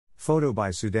Photo by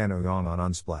Sudan Oyong on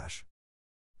Unsplash.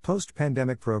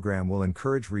 Post-pandemic program will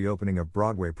encourage reopening of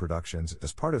Broadway productions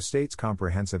as part of state's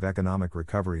comprehensive economic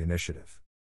recovery initiative.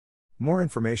 More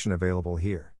information available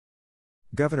here.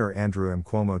 Governor Andrew M.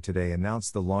 Cuomo today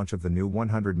announced the launch of the new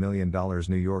 $100 million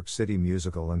New York City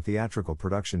musical and theatrical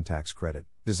production tax credit,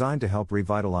 designed to help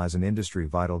revitalize an industry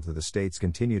vital to the state's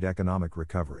continued economic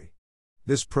recovery.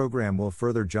 This program will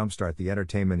further jumpstart the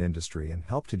entertainment industry and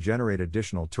help to generate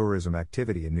additional tourism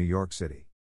activity in New York City.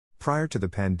 Prior to the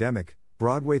pandemic,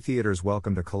 Broadway theaters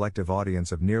welcomed a collective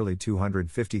audience of nearly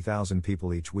 250,000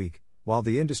 people each week, while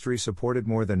the industry supported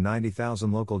more than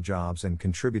 90,000 local jobs and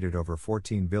contributed over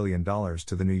 $14 billion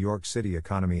to the New York City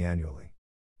economy annually.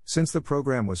 Since the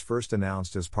program was first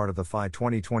announced as part of the FY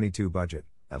 2022 budget,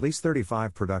 at least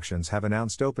 35 productions have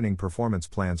announced opening performance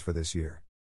plans for this year.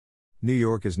 New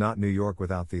York is not New York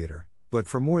without theater, but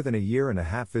for more than a year and a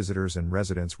half visitors and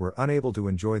residents were unable to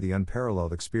enjoy the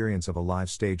unparalleled experience of a live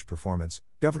stage performance,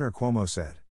 Governor Cuomo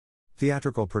said.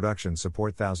 Theatrical productions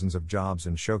support thousands of jobs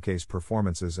and showcase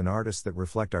performances and artists that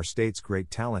reflect our state's great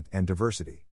talent and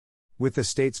diversity. With the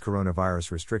state's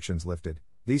coronavirus restrictions lifted,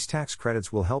 these tax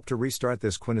credits will help to restart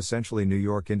this quintessentially New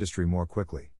York industry more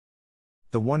quickly.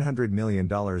 The $100 million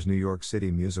New York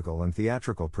City musical and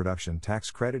theatrical production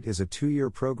tax credit is a 2-year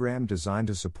program designed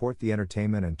to support the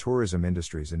entertainment and tourism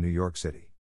industries in New York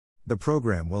City. The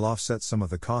program will offset some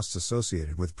of the costs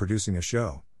associated with producing a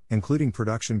show, including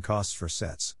production costs for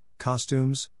sets,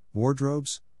 costumes,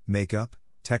 wardrobes, makeup,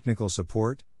 technical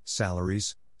support,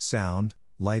 salaries, sound,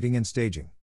 lighting and staging.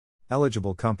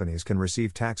 Eligible companies can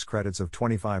receive tax credits of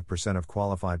 25% of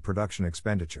qualified production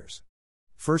expenditures.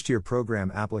 First-year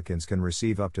program applicants can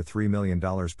receive up to $3 million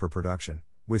per production,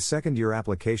 with second-year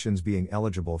applications being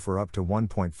eligible for up to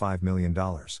 $1.5 million.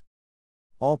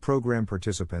 All program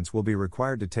participants will be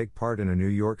required to take part in a New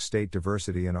York State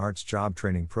Diversity and Arts Job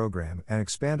Training Program and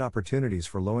expand opportunities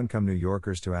for low-income New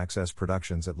Yorkers to access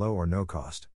productions at low or no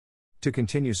cost. To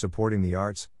continue supporting the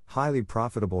arts, highly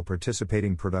profitable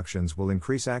participating productions will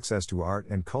increase access to art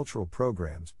and cultural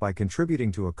programs by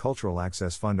contributing to a cultural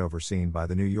access fund overseen by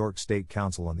the New York State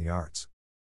Council on the Arts.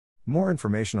 More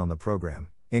information on the program,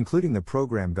 including the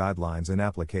program guidelines and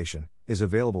application, is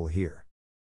available here.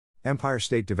 Empire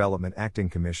State Development Acting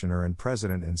Commissioner and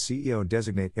President and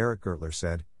CEO-designate Eric Gertler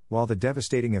said, "While the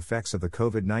devastating effects of the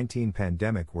COVID-19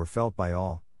 pandemic were felt by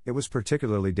all, it was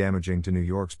particularly damaging to New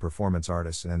York's performance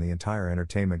artists and the entire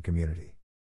entertainment community.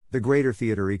 The greater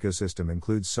theater ecosystem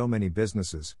includes so many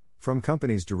businesses, from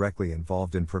companies directly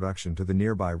involved in production to the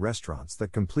nearby restaurants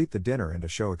that complete the dinner and a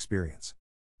show experience.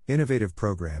 Innovative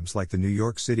programs like the New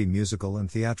York City Musical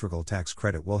and Theatrical Tax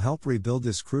Credit will help rebuild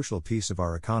this crucial piece of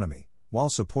our economy, while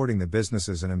supporting the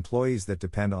businesses and employees that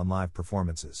depend on live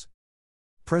performances."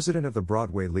 President of the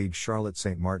Broadway League Charlotte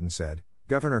St. Martin said,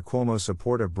 "Governor Cuomo's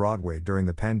support of Broadway during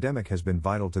the pandemic has been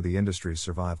vital to the industry's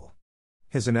survival.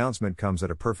 His announcement comes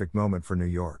at a perfect moment for New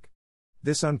York.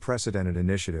 This unprecedented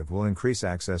initiative will increase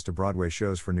access to Broadway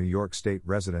shows for New York State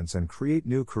residents and create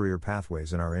new career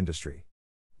pathways in our industry.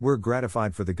 We're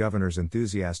gratified for the governor's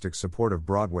enthusiastic support of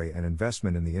Broadway and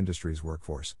investment in the industry's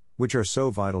workforce, which are so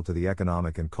vital to the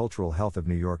economic and cultural health of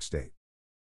New York State."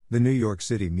 The New York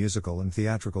City Musical and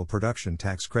Theatrical Production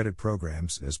Tax Credit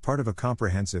programs is part of a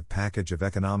comprehensive package of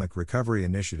economic recovery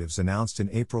initiatives announced in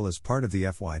April as part of the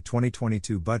FY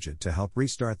 2022 budget to help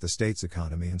restart the state's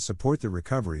economy and support the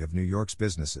recovery of New York's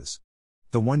businesses.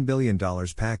 The $1 billion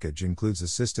package includes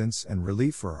assistance and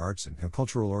relief for arts and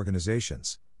cultural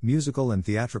organizations, musical and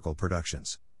theatrical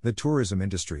productions, the tourism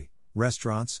industry,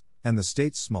 restaurants, and the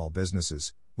state's small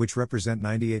businesses, which represent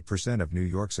 98% of New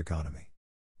York's economy.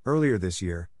 Earlier this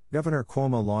year, Governor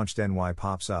Cuomo launched NY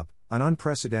Pops Up, an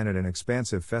unprecedented and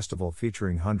expansive festival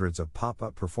featuring hundreds of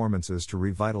pop-up performances to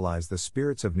revitalize the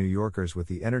spirits of New Yorkers with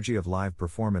the energy of live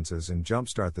performances and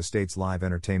jumpstart the state's live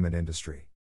entertainment industry.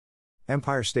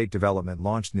 Empire State Development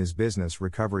launched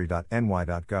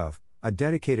nizbusinessrecovery.ny.gov, a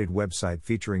dedicated website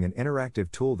featuring an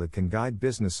interactive tool that can guide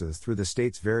businesses through the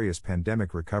state's various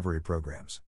pandemic recovery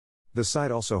programs. The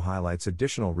site also highlights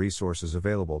additional resources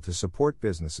available to support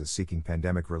businesses seeking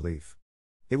pandemic relief.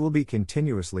 It will be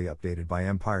continuously updated by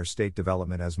Empire State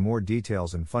Development as more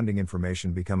details and funding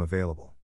information become available.